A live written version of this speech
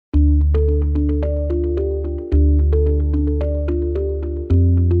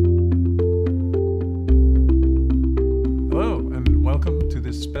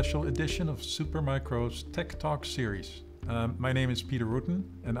special edition of Supermicro's Tech Talk series. My name is Peter Rutten,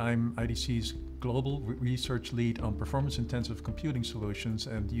 and I'm IDC's Global Research Lead on performance-intensive computing solutions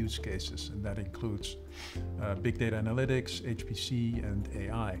and use cases, and that includes big data analytics, HPC, and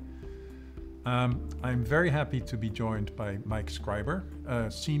AI. I'm very happy to be joined by Mike Scriber,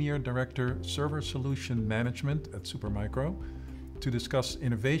 Senior Director Server Solution Management at Supermicro, to discuss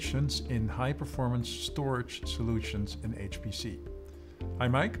innovations in high-performance storage solutions in HPC. Hi,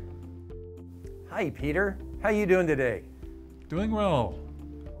 Mike. Hi, Peter. How you doing today? Doing well.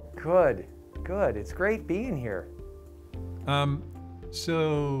 Good, good. It's great being here.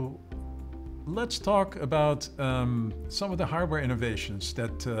 So let's talk about some of the hardware innovations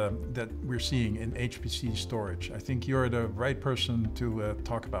that we're seeing in HPC storage. I think you're the right person to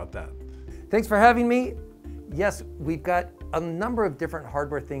talk about that. Thanks for having me. Yes, we've got a number of different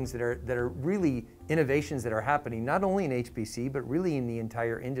hardware things that are really innovations that are happening, not only in HPC, but really in the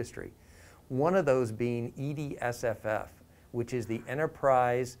entire industry. One of those being EDSFF, which is the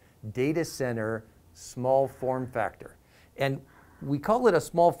Enterprise Data Center Small Form Factor. And we call it a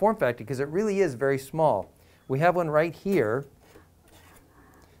small form factor because it really is very small. We have one right here.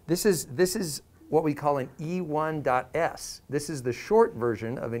 This is what we call an E1.S. This is the short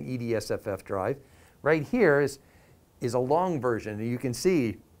version of an EDSFF drive. Right here is a long version, and you can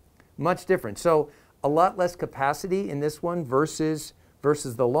see much different. So a lot less capacity in this one versus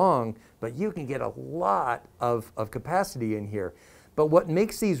the long, but you can get a lot of capacity in here. But what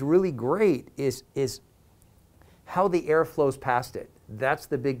makes these really great is how the air flows past it. That's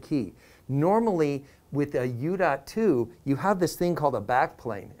the big key. Normally, with a U.2, you have this thing called a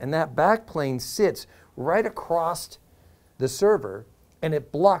backplane, and that backplane sits right across the server, and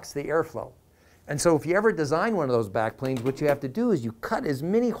it blocks the airflow. And so if you ever design one of those backplanes, what you have to do is you cut as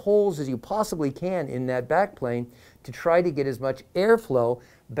many holes as you possibly can in that backplane to try to get as much airflow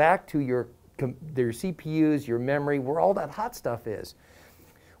back to your CPUs, your memory, where all that hot stuff is.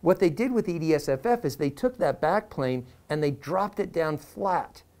 What they did with EDSFF is they took that backplane and they dropped it down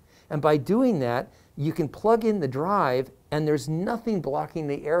flat. And by doing that, you can plug in the drive and there's nothing blocking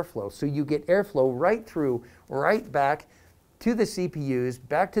the airflow. So you get airflow right through, right back to the CPUs,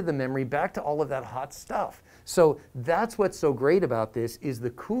 back to the memory, back to all of that hot stuff. So that's what's so great about this is the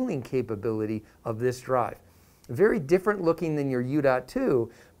cooling capability of this drive. Very different looking than your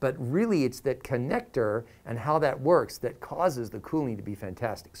U.2, but really it's that connector and how that works that causes the cooling to be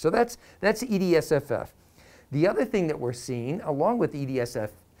fantastic. So that's EDSFF. The other thing that we're seeing, along with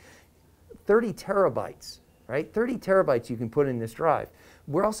EDSFF, 30 terabytes, right? 30 terabytes you can put in this drive.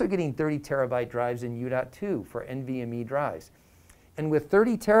 We're also getting 30 terabyte drives in U.2 for Nvme drives. And with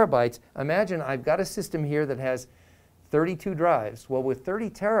 30 terabytes, imagine I've got a system here that has 32 drives. Well, with 30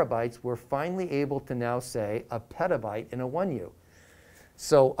 terabytes, we're finally able to now say a petabyte in a 1U.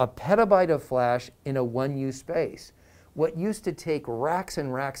 So a petabyte of flash in a 1U space. What used to take racks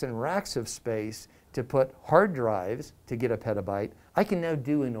and racks and racks of space to put hard drives to get a petabyte, I can now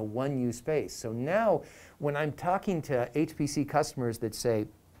do in a 1U space. So now when I'm talking to HPC customers that say,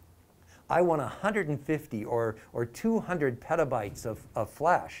 I want 150 or 200 petabytes of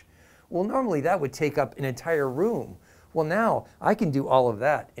flash, well, normally that would take up an entire room. Well, now I can do all of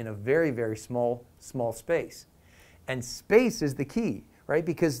that in a very, very small space. And space is the key, right?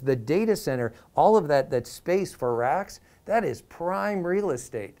 Because the data center, all of that space for racks, that is prime real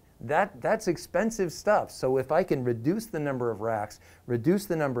estate. That's expensive stuff. So if I can reduce the number of racks, reduce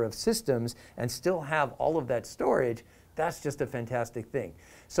the number of systems, and still have all of that storage, that's just a fantastic thing.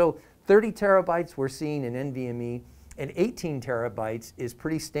 So 30 terabytes we're seeing in Nvme, and 18 terabytes is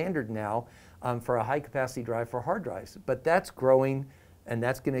pretty standard now for a high capacity drive for hard drives. But that's growing, and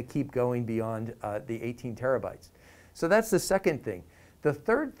that's going to keep going beyond the 18 terabytes. So that's the second thing. The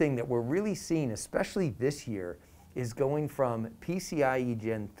third thing that we're really seeing, especially this year, is going from Pcie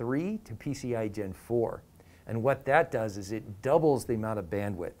Gen 3 to Pci Gen 4. And what that does is it doubles the amount of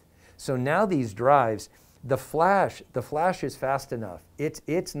bandwidth. So now these drives, the flash is fast enough.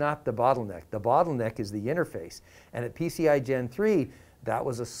 It's not the bottleneck. The bottleneck is the interface. And at Pci Gen 3, that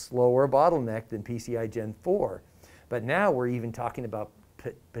was a slower bottleneck than Pci Gen 4. But now we're even talking about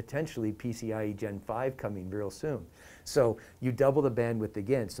potentially Pci Gen 5 coming real soon. So you double the bandwidth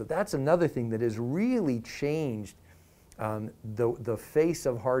again. So that's another thing that has really changed the face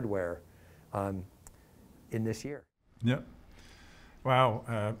of hardware in this year. Yeah. Wow,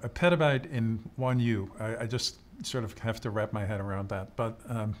 a petabyte in 1U. I just sort of have to wrap my head around that, but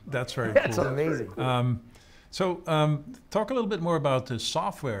that's very cool. That's amazing. So talk a little bit more about the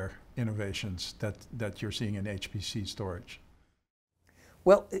software innovations that you're seeing in HPC storage.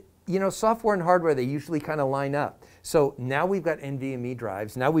 Well, You know, software and hardware, they usually kind of line up. So now we've got NVMe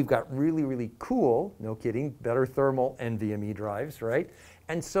drives. Now we've got really, really cool, no kidding, better thermal NVMe drives, right?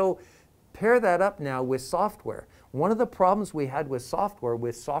 And so pair that up now with software. One of the problems we had with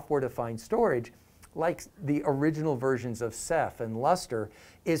software-defined storage, like the original versions of Ceph and Lustre,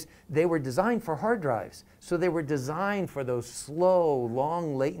 is they were designed for hard drives. So they were designed for those slow,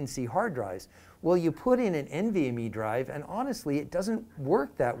 long latency hard drives. Well, you put in an NVMe drive, and honestly, it doesn't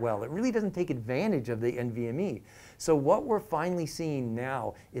work that well. It really doesn't take advantage of the NVMe. So what we're finally seeing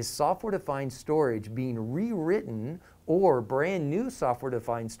now is software-defined storage being rewritten, or brand new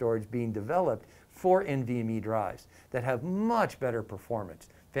software-defined storage being developed for NVMe drives that have much better performance,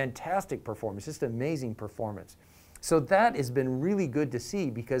 fantastic performance, just amazing performance. So that has been really good to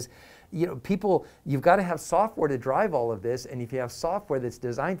see, because you know, you've got to have software to drive all of this, and if you have software that's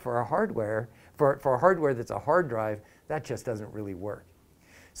designed for a hardware, for hardware that's a hard drive, that just doesn't really work.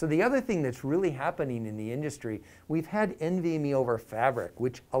 So the other thing that's really happening in the industry, we've had NVMe over Fabric,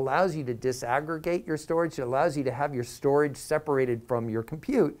 which allows you to disaggregate your storage. It allows you to have your storage separated from your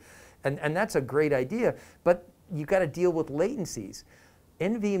compute, and that's a great idea, but you've got to deal with latencies.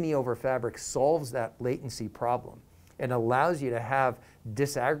 NVMe over Fabric solves that latency problem and allows you to have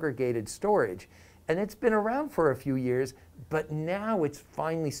disaggregated storage. And it's been around for a few years, but now it's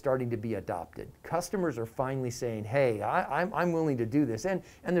finally starting to be adopted. Customers are finally saying, hey, I'm willing to do this. And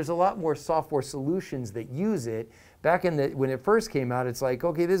there's a lot more software solutions that use it. Back when it first came out, it's like,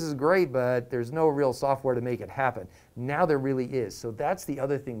 okay, this is great, but there's no real software to make it happen. Now there really is. So that's the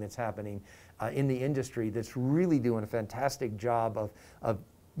other thing that's happening in the industry that's really doing a fantastic job of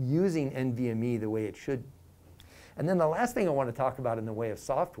using NVMe the way it should. And then the last thing I want to talk about in the way of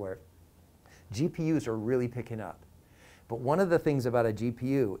software, GPUs are really picking up. But one of the things about a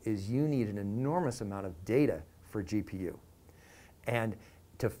GPU is you need an enormous amount of data for GPU. And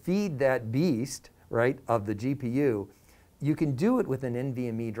to feed that beast, right, of the GPU, you can do it with an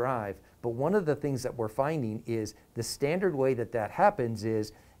NVMe drive, but one of the things that we're finding is the standard way that that happens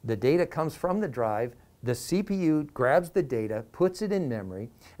is the data comes from the drive, the CPU grabs the data, puts it in memory,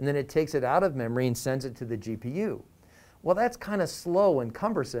 and then it takes it out of memory and sends it to the GPU. Well, that's kind of slow and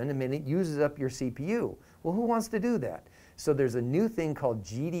cumbersome. I mean, it uses up your CPU. Well, who wants to do that? So there's a new thing called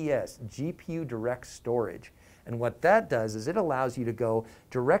Gds Gpu Direct Storage. And what that does is it allows you to go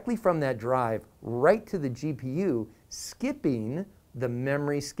directly from that drive right to the GPU, skipping the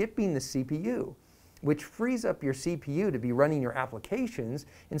memory, skipping the CPU, which frees up your CPU to be running your applications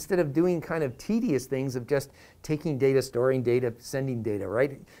instead of doing kind of tedious things of just taking data, storing data, sending data,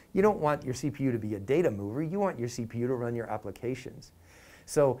 right? You don't want your CPU to be a data mover. You want your CPU to run your applications.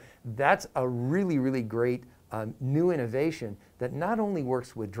 So that's a really, really great new innovation that not only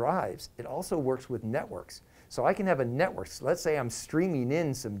works with drives, it also works with networks. So I can have a network. So let's say I'm streaming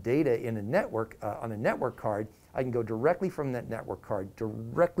in some data in a network, on a network card. I can go directly from that network card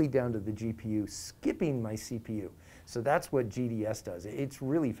directly down to the GPU, skipping my CPU. So that's what GDS does. It's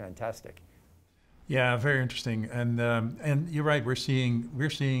really fantastic. Yeah, very interesting. And you're right. We're seeing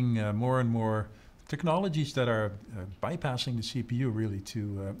more and more technologies that are bypassing the CPU really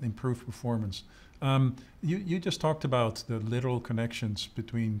to improve performance. You just talked about the literal connections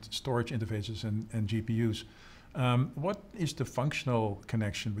between storage interfaces and GPUs. What is the functional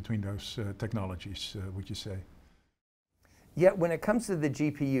connection between those technologies, would you say? Yeah, when it comes to the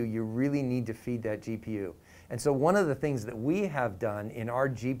GPU, you really need to feed that GPU. And so one of the things that we have done in our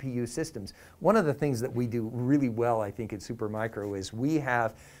GPU systems, one of the things that we do really well, I think, at Supermicro is we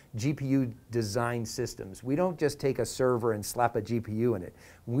have GPU design systems. We don't just take a server and slap a GPU in it.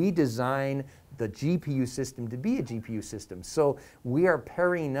 We design the GPU system to be a GPU system. So we are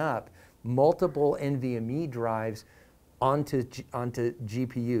pairing up multiple NVMe drives onto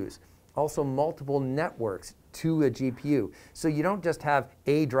GPUs. Also multiple networks to a GPU. So you don't just have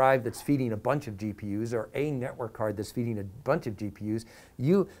a drive that's feeding a bunch of GPUs or a network card that's feeding a bunch of GPUs.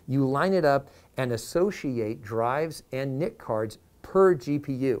 You line it up and associate drives and NIC cards per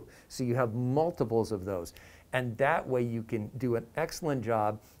GPU. So you have multiples of those. And that way you can do an excellent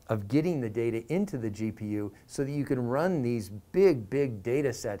job of getting the data into the GPU so that you can run these big, big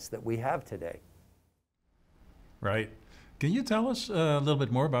data sets that we have today. Right. Can you tell us a little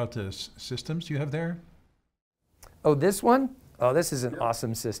bit more about the systems you have there? Oh, this one? Oh, this is an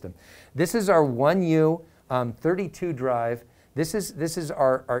awesome system. This is our 1U 32 drive. This is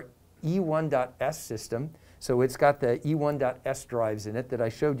our E1.S system. So it's got the E1.S drives in it that I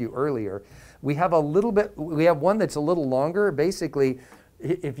showed you earlier. We have one that's a little longer. Basically,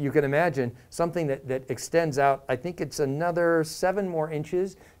 if you can imagine, something that extends out, I think it's another 7 more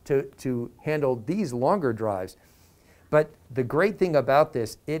inches to handle these longer drives. But the great thing about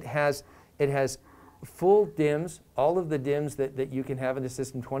this, it has full DIMMs, all of the DIMMs that you can have in the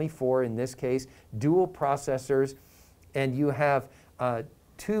system, 24 in this case, dual processors, and you have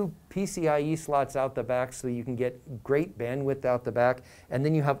 2 PCIe slots out the back so you can get great bandwidth out the back. And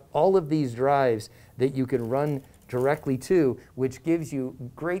then you have all of these drives that you can run directly to, which gives you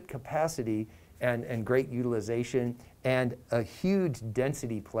great capacity and great utilization and a huge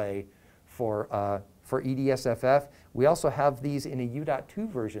density play for EDSFF. We also have these in a U.2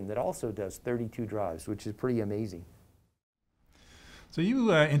 version that also does 32 drives, which is pretty amazing. So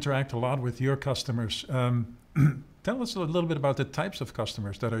you interact a lot with your customers. Tell us a little bit about the types of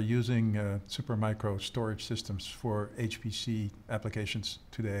customers that are using Supermicro storage systems for HPC applications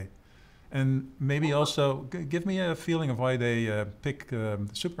today. And maybe also give me a feeling of why they pick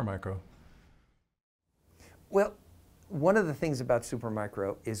Supermicro. Well, one of the things about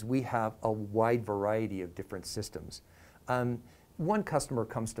Supermicro is we have a wide variety of different systems. One customer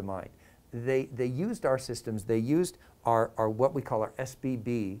comes to mind. They used our systems. They used our what we call our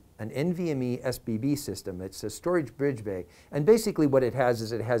SBB, an Nvme SBB system. It's a storage bridge bay. And basically what it has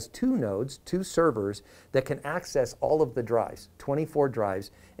is it has 2 nodes, 2 servers that can access all of the drives, 24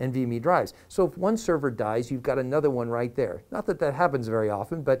 drives, Nvme drives. So if one server dies, you've got another one right there. Not that that happens very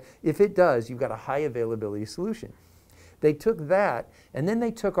often, but if it does, you've got a high availability solution. They took that, and then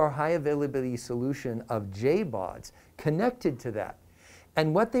they took our high availability solution of JBODs, connected to that.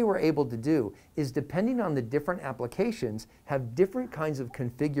 And what they were able to do is, depending on the different applications, have different kinds of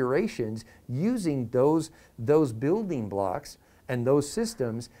configurations using those building blocks and those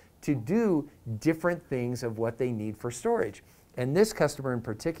systems to do different things of what they need for storage. And this customer in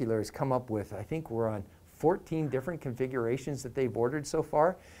particular has come up with, I think we're on 14 different configurations that they've ordered so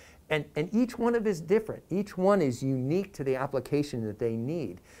far. And each one of it is different. Each one is unique to the application that they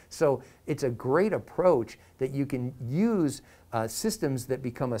need. So it's a great approach that you can use systems that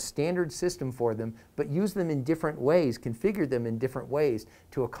become a standard system for them, but use them in different ways, configure them in different ways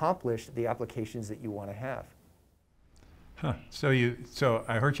to accomplish the applications that you want to have. Huh. So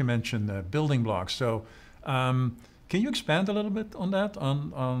I heard you mention building blocks. So can you expand a little bit on that,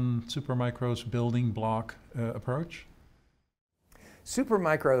 on Supermicro's building block approach?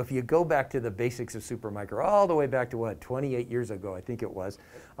 Supermicro, if you go back to the basics of Supermicro, all the way back to what, 28 years ago, I think it was,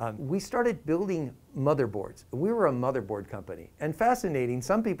 we started building motherboards. We were a motherboard company. And fascinating,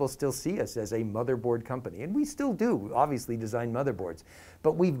 some people still see us as a motherboard company. And we still do, obviously, design motherboards.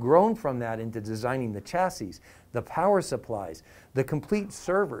 But we've grown from that into designing the chassis, the power supplies, the complete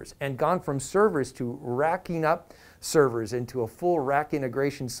servers, and gone from servers to racking up servers into a full rack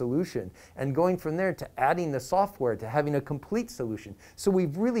integration solution, and going from there to adding the software to having a complete solution. So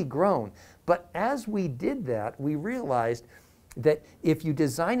we've really grown. But as we did that, we realized that if you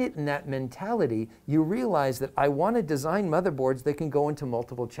design it in that mentality, you realize that I want to design motherboards that can go into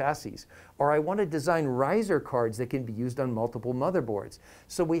multiple chassis, or I want to design riser cards that can be used on multiple motherboards.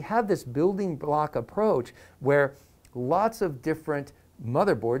 So we have this building block approach where lots of different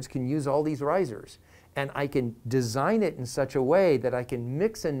motherboards can use all these risers. And I can design it in such a way that I can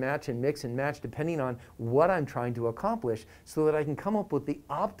mix and match depending on what I'm trying to accomplish, so that I can come up with the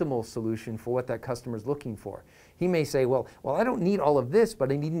optimal solution for what that customer is looking for. He may say, well, I don't need all of this, but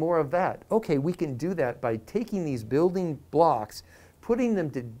I need more of that. Okay, we can do that by taking these building blocks, putting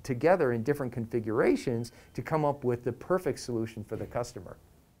them together in different configurations to come up with the perfect solution for the customer.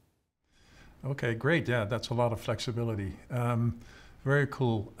 Okay, great. Yeah, that's a lot of flexibility. Very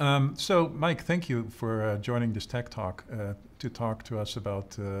cool. So, Mike, thank you for joining this Tech Talk to talk to us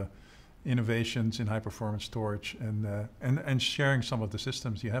about innovations in high-performance storage and sharing some of the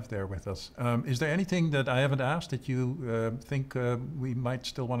systems you have there with us. Is there anything that I haven't asked that you think we might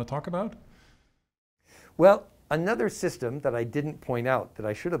still want to talk about? Well, another system that I didn't point out, that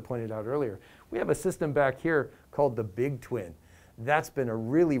I should have pointed out earlier, we have a system back here called the Big Twin. That's been a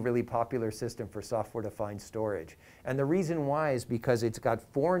really, really popular system for software-defined storage. And the reason why is because it's got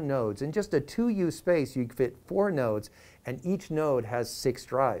 4 nodes. In just a 2U space, you fit 4 nodes, and each node has 6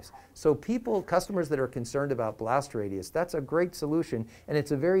 drives. So customers that are concerned about blast radius, that's a great solution, and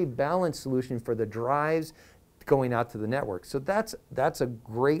it's a very balanced solution for the drives going out to the network. So that's a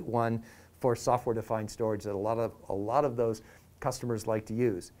great one for software-defined storage that a lot of those customers like to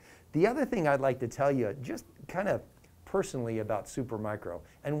use. The other thing I'd like to tell you, just kind of personally, about Supermicro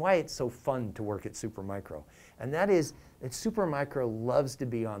and why it's so fun to work at Supermicro. And that is that Supermicro loves to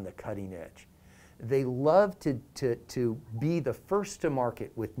be on the cutting edge. They love to be the first to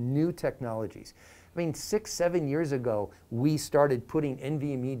market with new technologies. I mean, 6, 7 years ago, we started putting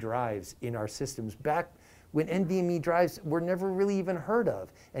NVMe drives in our systems back when NVMe drives were never really even heard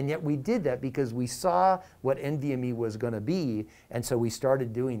of. And yet we did that because we saw what NVMe was going to be, and so we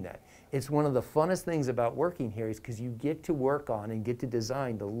started doing that. It's one of the funnest things about working here is because you get to work on and get to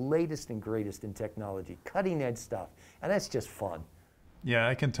design the latest and greatest in technology, cutting edge stuff, and that's just fun. Yeah,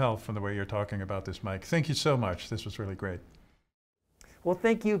 I can tell from the way you're talking about this, Mike. Thank you so much. This was really great. Well,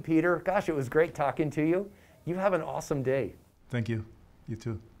 thank you, Peter. Gosh, it was great talking to you. You have an awesome day. Thank you. You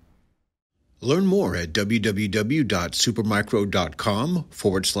too. Learn more at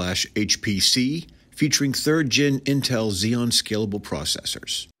www.supermicro.com/HPC, featuring 3rd Gen Intel Xeon Scalable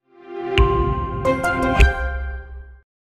processors.